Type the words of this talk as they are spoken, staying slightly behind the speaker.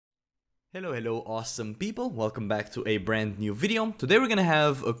Hello awesome people, welcome back to a brand new video. Today we're gonna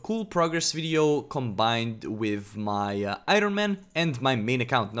have a cool progress video combined with my Iron Man and my main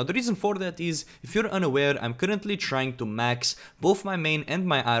account. Now the reason for that is, if you're unaware, I'm currently trying to max both my main and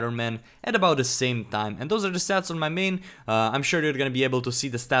my Iron Man at about the same time. And those are the stats on my main. I'm sure you're gonna be able to see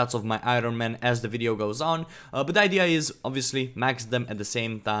the stats of my Iron Man as the video goes on. But the idea is, obviously, max them at the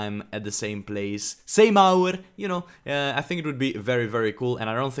same time, at the same place, same hour, you know. I think it would be very cool, and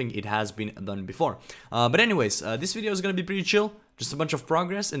I don't think it has been done before. But anyways, this video is gonna be pretty chill, just a bunch of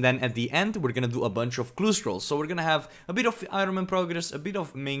progress, and then at the end we're gonna do a bunch of clue scrolls. So we're gonna have a bit of Iron Man progress, a bit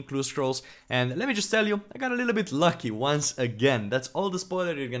of main clue scrolls, and let me just tell you, I got a little bit lucky once again. That's all the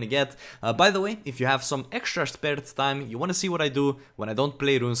spoiler you're gonna get. By the way, if you have some extra spare time, you wanna see what I do when I don't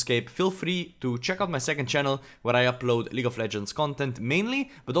play RuneScape, feel free to check out my second channel where I upload League of Legends content mainly,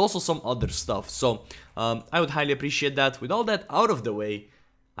 but also some other stuff. So I would highly appreciate that. With all that out of the way,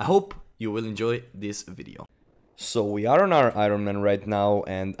 I hope you will enjoy this video. So we are on our Iron Man right now,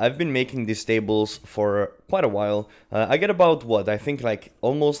 and I've been making these tables for quite a while. I get about, what, I think like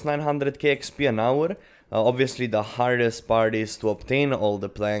almost 900k XP an hour. Obviously the hardest part is to obtain all the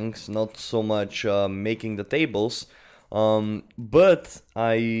planks, not so much making the tables. But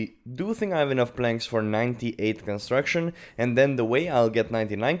I do think I have enough planks for 98 construction, and then the way I'll get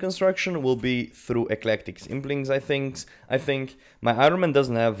 99 construction will be through eclectic implings. I think my Iron Man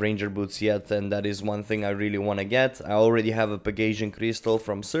doesn't have ranger boots yet, and that is one thing I really want to get. I already have a Pegasian crystal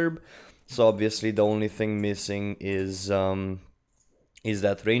from Serb, so obviously the only thing missing is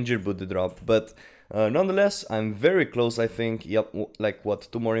that ranger boot drop. But nonetheless, I'm very close. I think, yep, like what,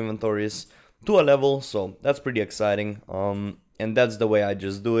 2 more inventories to a level, so that's pretty exciting. And that's the way I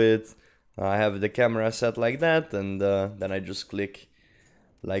just do it. I have the camera set like that, and then I just click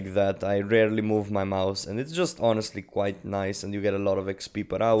like that. I rarely move my mouse, and it's just honestly quite nice, and you get a lot of XP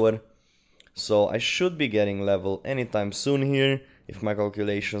per hour. So I should be getting level anytime soon here, if my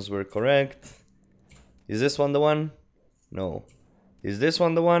calculations were correct. Is this one the one? No. Is this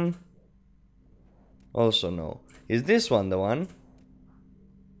one the one? Also no. Is this one the one?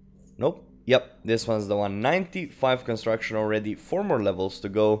 Nope. Yep, this one's the one. 95 construction already, 4 more levels to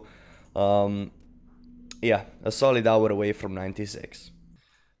go. Yeah, a solid hour away from 96.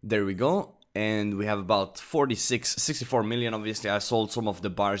 There we go, and we have about 64 million. Obviously, I sold some of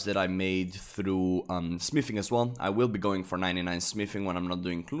the bars that I made through smithing as well. I will be going for 99 smithing when I'm not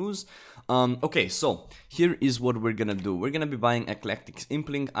doing clues. Okay, so here is what we're gonna do. We're gonna be buying eclectic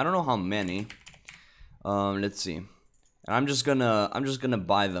impling. I don't know how many. Let's see. And I'm just gonna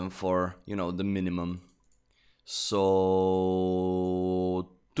buy them for, you know, the minimum. So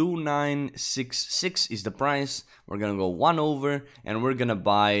 2966 is the price. We're gonna go 1 over, and we're gonna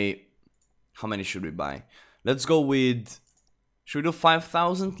buy, how many should we buy? Let's go with, should we do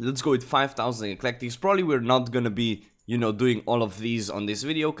 5,000? Let's go with 5,000 eclectics. Probably we're not gonna be, you know, doing all of these on this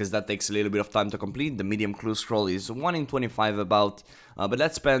video, because that takes a little bit of time to complete. The medium clue scroll is 1 in 25 about, but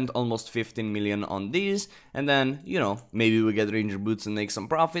let's spend almost 15 million on these, and then, you know, maybe we get ranger boots and make some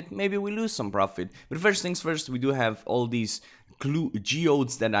profit, maybe we lose some profit. But first things first, we do have all these clue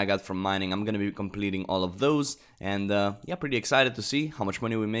geodes that I got from mining. I'm gonna be completing all of those, and yeah, pretty excited to see how much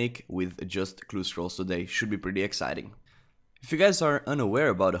money we make with just clue scrolls today. Should be pretty exciting. If you guys are unaware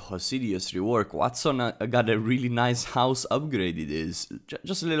about Hosidius rework, Watson got a really nice house upgrade. It is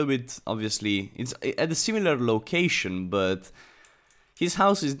just a little bit, obviously, it's at a similar location, but his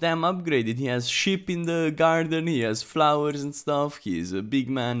house is damn upgraded. He has sheep in the garden, he has flowers and stuff, he is a big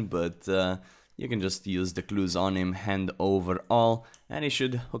man, but you can just use the clues on him, hand over all, and he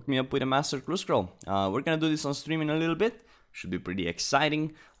should hook me up with a master clue scroll. We're gonna do this on stream in a little bit, should be pretty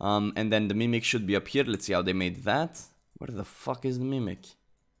exciting, and then the mimic should be up here. Let's see how they made that. Where the fuck is the mimic?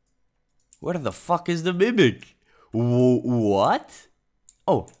 Where the fuck is the mimic? What?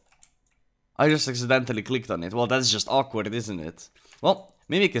 Oh, I just accidentally clicked on it. Well, that's just awkward, isn't it? Well,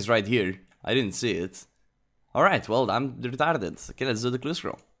 mimic is right here. I didn't see it. Alright, well, I'm retarded. Okay, let's do the clue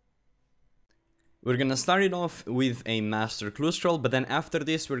scroll. We're gonna start it off with a master clue scroll, but then after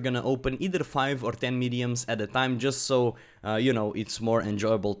this we're gonna open either 5 or 10 mediums at a time, just so, you know, it's more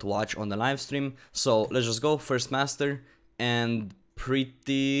enjoyable to watch on the live stream. So let's just go, first master, and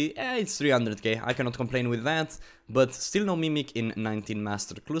pretty, it's 300k, I cannot complain with that, but still no mimic in 19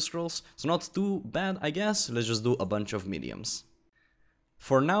 master clue scrolls, so not too bad, I guess. Let's just do a bunch of mediums.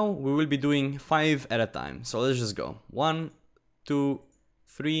 For now, we will be doing 5 at a time, so let's just go. 1, 2,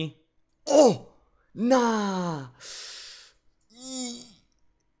 3, oh! Nah!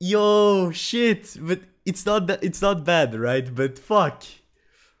 Yo, shit, but it's not bad, right? But fuck.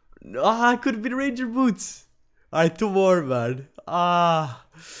 Ah, could have been ranger boots. Alright, 2 more, man. Ah.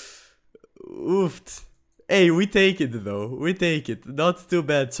 Oofed. Hey, we take it though. We take it. Not too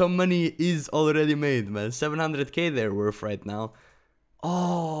bad. Some money is already made, man. 700k they're worth right now.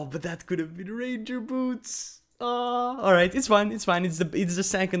 Oh, but that could have been Ranger boots. Oh, all right, it's fine. It's fine. It's the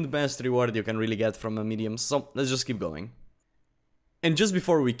second best reward you can really get from a medium. So let's just keep going. And just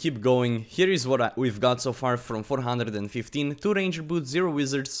before we keep going, here is what we've got so far from 415. 2 Ranger boots, 0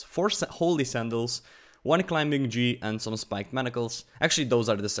 wizards, 4 holy sandals, 1 climbing G, and some spiked manacles. Actually, those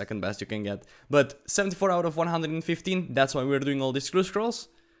are the second best you can get. But 74 out of 115, that's why we're doing all these clue scrolls.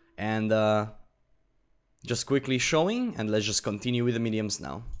 And just quickly showing, and let's just continue with the mediums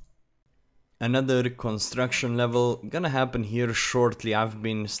now. Another construction level gonna happen here shortly. I've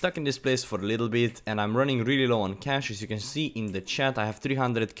been stuck in this place for a little bit and I'm running really low on cash. As you can see in the chat, I have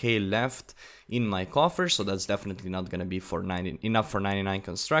 300k left in my coffer, so that's definitely not gonna be for enough for 99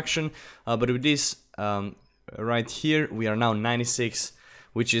 construction. But with this right here, we are now 96,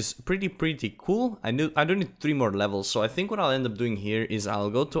 which is pretty cool. I do need 3 more levels, so I think what I'll end up doing here is I'll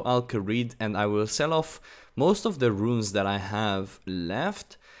go to Al-Kharid and I will sell off most of the runes that I have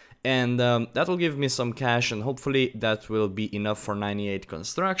left. And that will give me some cash, and hopefully that will be enough for 98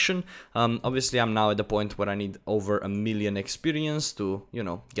 construction. Obviously I'm now at the point where I need over 1 million experience to, you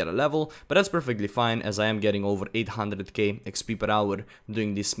know, get a level, but that's perfectly fine as I am getting over 800k XP per hour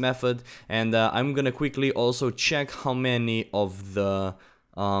doing this method. And I'm gonna quickly also check how many of the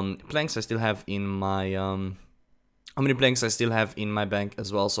planks I still have in my how many planks I still have in my bank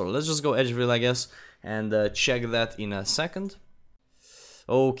as well. So let's just go Edgeville, I guess, and check that in a second.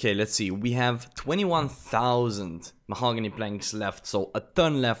 Okay, let's see, we have 21,000 mahogany planks left, so a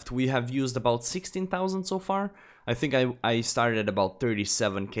ton left. We have used about 16,000 so far. I think I started at about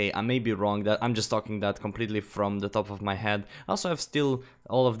 37k, I may be wrong, that I'm just talking that completely from the top of my head. I also have still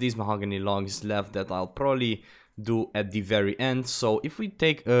all of these mahogany logs left that I'll probably do at the very end. So if we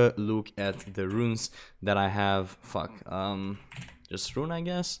take a look at the runes that I have, just rune, I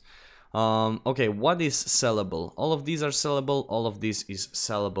guess. Okay, what is sellable? All of these are sellable, all of this is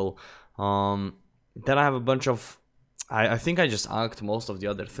sellable. Then I have a bunch of... I think I just alked most of the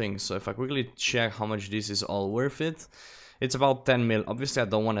other things, so if I quickly check how much this is all worth it, it's about 10 mil. Obviously I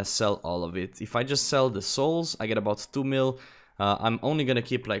don't want to sell all of it. If I just sell the souls, I get about 2 mil. I'm only gonna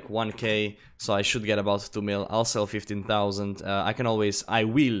keep like 1k, so I should get about 2 mil. I'll sell 15,000. I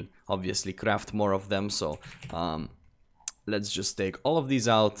will obviously craft more of them, so let's just take all of these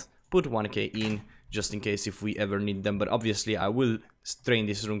out. Put 1k in, just in case if we ever need them, but obviously I will train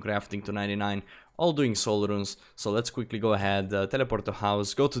this rune crafting to 99, all doing soul runes. So let's quickly go ahead, teleport to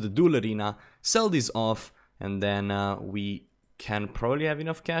house, go to the duel arena, sell these off, and then we can probably have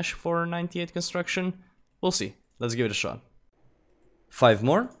enough cash for 98 construction. We'll see, let's give it a shot. 5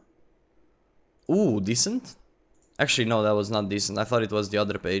 more. Ooh, decent. Actually no, that was not decent, I thought it was the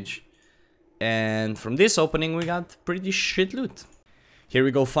other page. And from this opening we got pretty shit loot. Here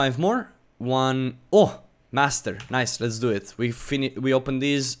we go, 5 more. 1. Oh, master. Nice, let's do it. We open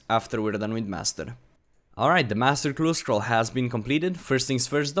these after we're done with master. Alright, the master clue scroll has been completed. First things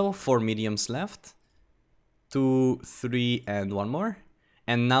first though, 4 mediums left. 2, 3, and 1 more.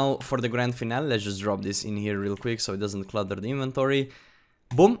 And now for the grand finale, let's just drop this in here real quick so it doesn't clutter the inventory.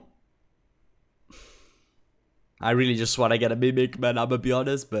 Boom. I really just want to get a mimic, man, I'm gonna be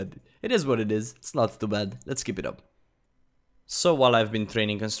honest, but it is what it is. It's not too bad. Let's keep it up. So while I've been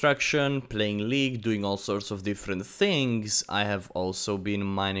training construction, playing League, doing all sorts of different things, I have also been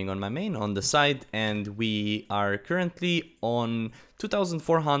mining on my main on the side, and we are currently on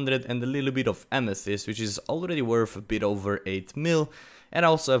 2,400 and a little bit of amethyst, which is already worth a bit over 8 mil. And I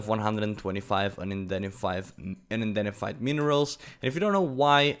also have 125 unidentified minerals. And if you don't know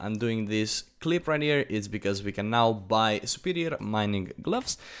why I'm doing this clip right here, it's because we can now buy superior mining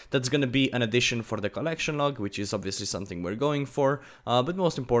gloves. That's gonna be an addition for the collection log, which is obviously something we're going for. But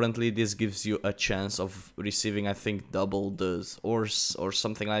most importantly, this gives you a chance of receiving, I think, double the ores or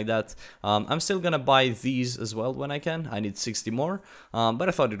something like that. I'm still gonna buy these as well when I can. I need 60 more, but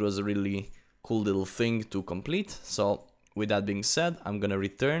I thought it was a really cool little thing to complete. So with that being said, I'm gonna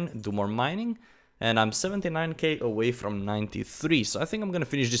return, do more mining, and I'm 79k away from 93, so I think I'm gonna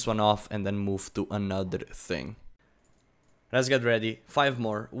finish this one off and then move to another thing. Let's get ready. 5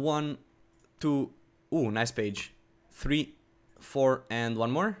 more. 1, 2, ooh, nice page. 3, 4, and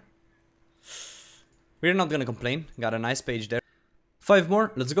 1 more. We're not gonna complain, got a nice page there. 5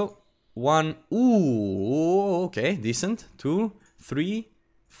 more, let's go. 1, ooh, okay, decent. 2, 3,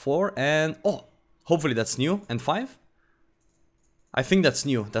 4, and oh, hopefully that's new. And 5. I think that's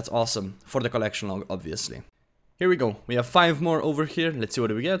new, that's awesome, for the collection log, obviously. Here we go, we have 5 more over here, let's see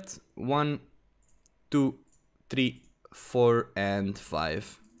what we get. 1, 2, 3, 4, and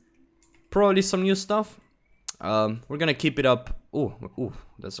 5. probably some new stuff. We're gonna keep it up. Ooh,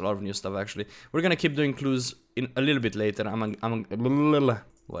 that's a lot of new stuff actually. We're gonna keep doing clues in a little bit later.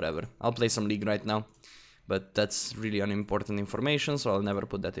 Whatever. I'll play some League right now, but that's really unimportant information, so I'll never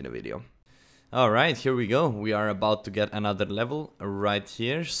put that in a video. Alright, here we go. We are about to get another level right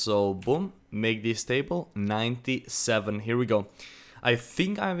here. So, boom, make this table 97. Here we go. I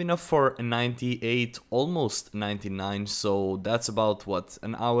think I have enough for 98, almost 99, so that's about, what,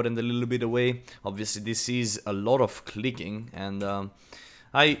 an hour and a little bit away. Obviously, this is a lot of clicking, and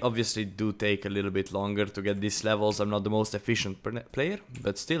I obviously do take a little bit longer to get these levels. I'm not the most efficient player,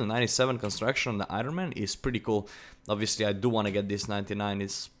 but still, 97 construction on the Iron Man is pretty cool. Obviously, I do want to get this 99.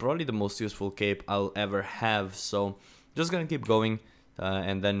 It's probably the most useful cape I'll ever have, so just gonna keep going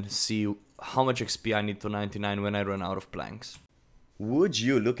and then see how much XP I need to 99 when I run out of planks. Would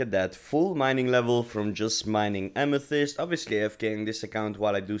you look at that, full mining level from just mining amethyst. Obviously AFKing this account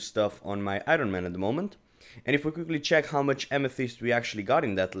while I do stuff on my Iron Man at the moment. And if we quickly check how much amethyst we actually got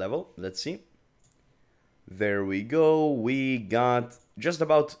in that level, let's see. There we go, we got just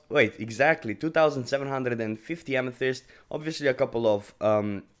about, wait, exactly 2,750 amethyst. Obviously a couple of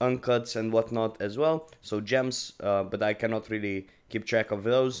uncuts and whatnot as well, so gems, but I cannot really keep track of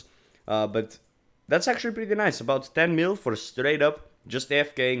those. But that's actually pretty nice, about 10 mil for straight up just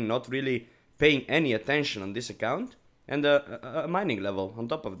AFKing, not really paying any attention on this account, and a mining level on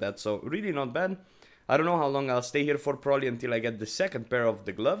top of that, so really not bad. I don't know how long I'll stay here for, probably until I get the second pair of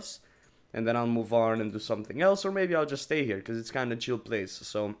the gloves, and then I'll move on and do something else, or maybe I'll just stay here, because it's kind of chill place,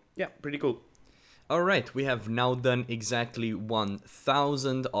 so yeah, pretty cool. Alright, we have now done exactly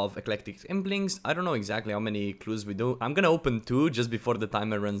 1,000 of eclectic implings. I don't know exactly how many clues we do. I'm gonna open 2 just before the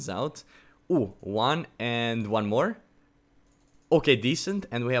timer runs out. Ooh, 1 and 1 more. Okay, decent,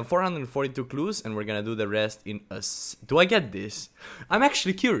 and we have 442 clues, and we're gonna do the rest in a... Do I get this? I'm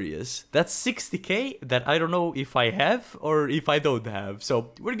actually curious. That's 60k that I don't know if I have or if I don't have,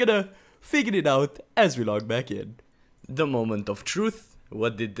 so we're gonna figure it out as we log back in. The moment of truth.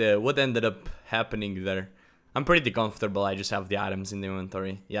 What ended up happening there? I'm pretty comfortable, I just have the items in the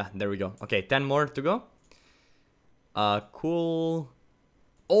inventory. Yeah, there we go. Okay, 10 more to go. Cool.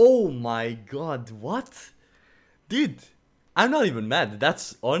 Oh my god, what? Dude, I'm not even mad.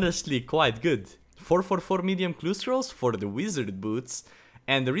 That's honestly quite good. 444 medium clue scrolls for the wizard boots.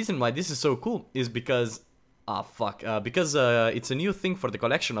 And the reason why this is so cool is because... because it's a new thing for the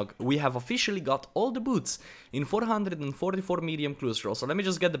collection log. We have officially got all the boots in 444 medium clue scrolls. So let me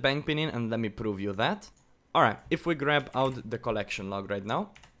just get the bank pin in and let me prove you that. Alright, if we grab out the collection log right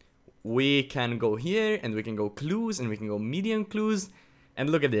now, we can go here and we can go clues and we can go medium clues. And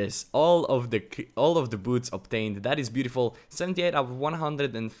look at this, all of the boots obtained. That is beautiful. 78 out of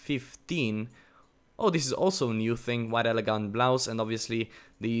 115. Oh, this is also a new thing, white elegant blouse, and obviously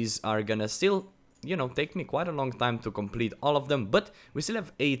these are gonna still, you know, take me quite a long time to complete all of them, but we still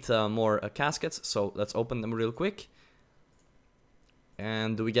have 8 more caskets, so let's open them real quick.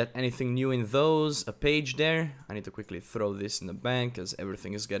 And do we get anything new in those? A page there. I need to quickly throw this in the bank as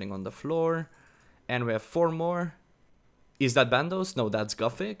everything is getting on the floor. And we have 4 more. Is that Bandos? No, that's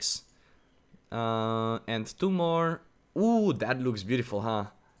Guffix. And 2 more. Ooh, that looks beautiful, huh?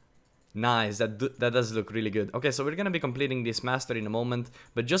 Nice, that does look really good. Okay, so we're gonna be completing this master in a moment,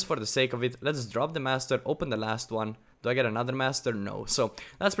 but just for the sake of it, let's drop the master, open the last one. Do I get another master? No. So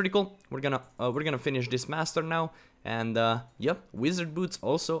that's pretty cool. We're gonna finish this master now, and yep, wizard boots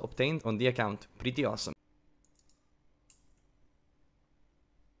also obtained on the account. Pretty awesome.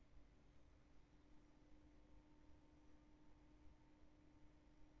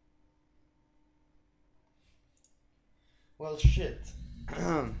 Well, shit.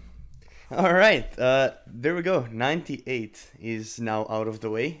 Alright, there we go. 98 is now out of the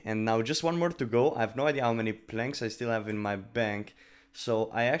way, and now just 1 more to go. I have no idea how many planks I still have in my bank, so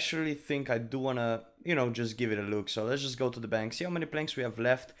I actually think I do wanna, you know, just give it a look. So let's just go to the bank, see how many planks we have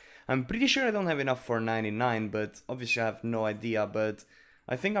left. I'm pretty sure I don't have enough for 99, but obviously I have no idea, but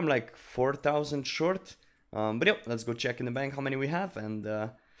I think I'm like 4,000 short. But yeah, let's go check in the bank how many we have,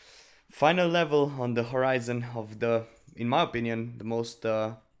 and final level on the horizon of the, in my opinion, the most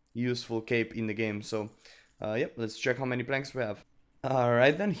useful cape in the game. So yep, let's check how many planks we have.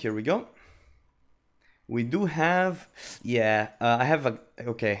 Alright then, here we go. We do have, yeah, I have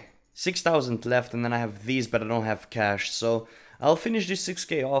okay, 6,000 left, and then I have these, but I don't have cash, so I'll finish this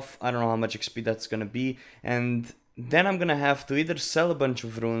 6k off. I don't know how much XP that's gonna be, and then I'm gonna have to either sell a bunch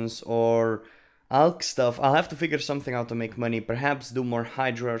of runes or Alk stuff. I'll have to figure something out to make money, perhaps do more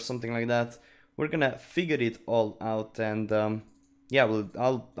Hydra or something like that. We're gonna figure it all out, and yeah,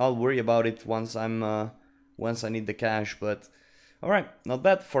 I'll worry about it once I need the cash. But Alright, not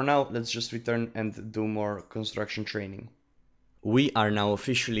bad. For now, let's just return and do more construction training. We are now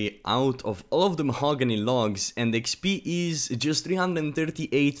officially out of all of the mahogany logs, and the XP is just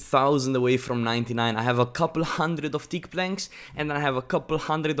 338,000 away from 99. I have a couple hundred of teak planks, and then I have a couple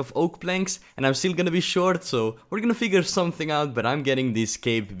hundred of oak planks, and I'm still gonna be short, so we're gonna figure something out, but I'm getting this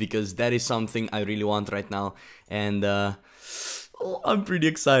cape because that is something I really want right now, and I'm pretty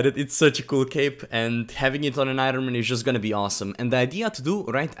excited. It's such a cool cape, and having it on an Ironman is just gonna be awesome. And the idea to do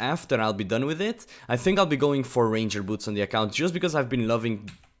right after I'll be done with it, I think I'll be going for ranger boots on the account, just because I've been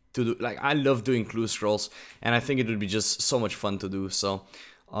loving to do, like, I love doing clue scrolls, and I think it would be just so much fun to do. So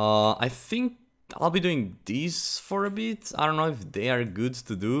I think I'll be doing these for a bit. I don't know if they are good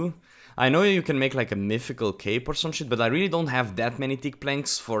to do. I know you can make like a mythical cape or some shit, but I really don't have that many tick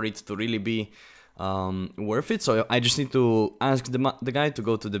planks for it to really be worth it. So I just need to ask the guy to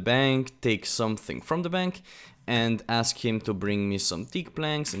go to the bank, take something from the bank, and ask him to bring me some teak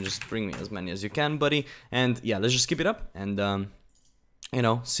planks, and just bring me as many as you can, buddy. And yeah, let's just keep it up and you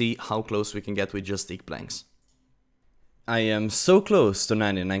know, see how close we can get with just teak planks. I am so close to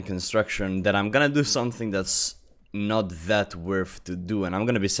 99 construction that I'm gonna do something that's not that worth to do, and I'm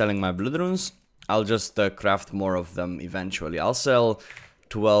gonna be selling my blood runes. I'll just craft more of them eventually. I'll sell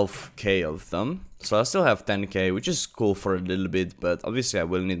 12k of them, so I still have 10k, which is cool for a little bit, but obviously I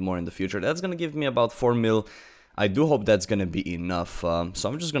will need more in the future. That's gonna give me about 4 mil. I do hope that's gonna be enough, so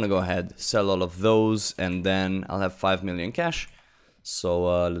I'm just gonna go ahead, sell all of those, and then I'll have 5 million cash.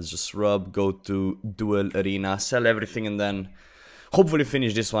 So let's just go to duel arena, sell everything, and then hopefully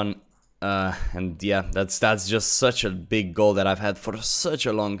finish this one. And yeah, that's just such a big goal that I've had for such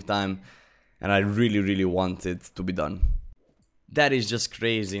a long time, and I really want it to be done. That is just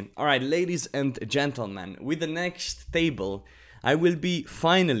crazy. Alright, ladies and gentlemen, with the next table, I will be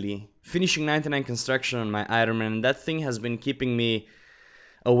finally finishing 99 construction on my Ironman, and that thing has been keeping me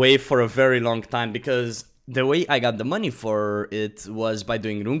away for a very long time, because the way I got the money for it was by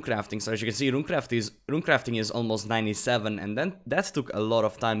doing rune crafting. So as you can see, rune crafting is almost 97, and then that took a lot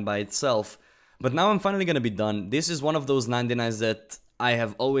of time by itself. But now I'm finally gonna be done. This is one of those 99s that I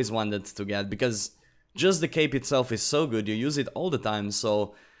have always wanted to get, because just the cape itself is so good, you use it all the time.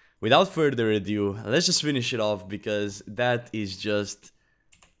 So without further ado, let's just finish it off, because that is just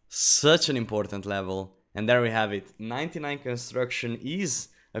such an important level. And there we have it, 99 construction is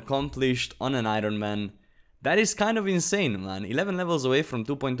accomplished on an Ironman. That is kind of insane, man. 11 levels away from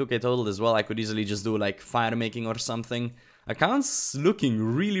 2.2k total as well. I could easily just do like fire making or something. Account's looking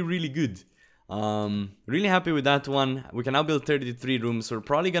really good. Really happy with that one. We can now build 33 rooms. We're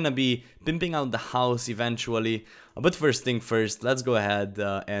probably gonna be pimping out the house eventually. But first thing first, let's go ahead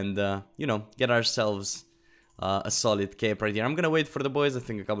and, you know, get ourselves a solid cape right here. I'm gonna wait for the boys. I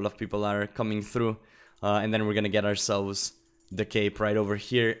think a couple of people are coming through. And then we're gonna get ourselves the cape right over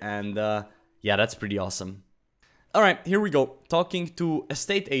here. And yeah, that's pretty awesome. Alright, here we go. Talking to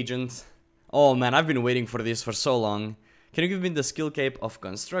estate agent. Oh man, I've been waiting for this for so long. Can you give me the skill cape of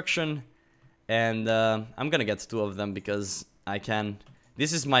construction? And I'm gonna get 2 of them because I can.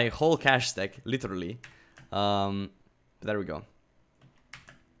 This is my whole cash stack, literally. There we go.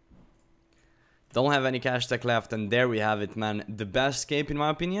 Don't have any cash stack left, and there we have it, man. The best cape, in my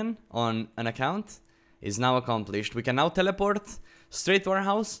opinion, on an account is now accomplished. We can now teleport straight to our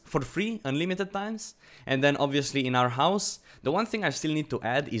house for free, unlimited times. And then obviously in our house, the one thing I still need to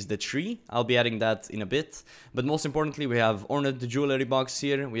add is the tree. I'll be adding that in a bit. But most importantly, we have ornate the jewelry box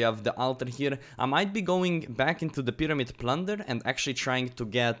here. We have the altar here. I might be going back into the pyramid plunder and actually trying to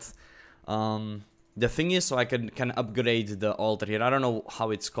get the thing is so I can upgrade the altar here. I don't know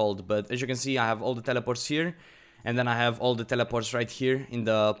how it's called, but as you can see, I have all the teleports here. And then I have all the teleports right here in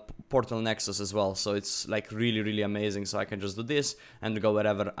the portal nexus as well. So it's like really amazing. So I can just do this and go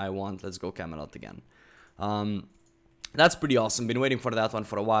wherever I want. Let's go Camelot again. That's pretty awesome. Been waiting for that one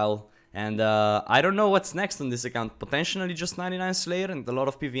for a while. And I don't know what's next on this account. Potentially just 99 Slayer and a lot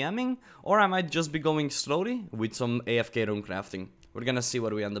of PVMing. Or I might just be going slowly with some AFK rune crafting. We're gonna see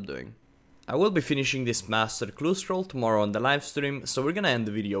what we end up doing. I will be finishing this master clue scroll tomorrow on the live stream, so we're gonna end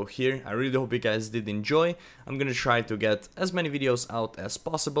the video here. I really hope you guys did enjoy. I'm gonna try to get as many videos out as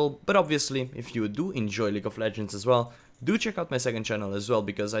possible, but obviously if you do enjoy League of Legends as well, do check out my second channel as well,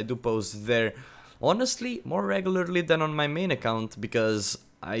 because I do post there honestly more regularly than on my main account, because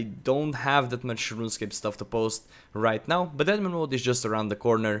I don't have that much RuneScape stuff to post right now, but Admin mode is just around the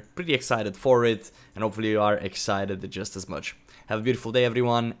corner. Pretty excited for it, and hopefully you are excited just as much. Have a beautiful day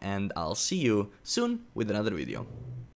everyone, and I'll see you soon with another video.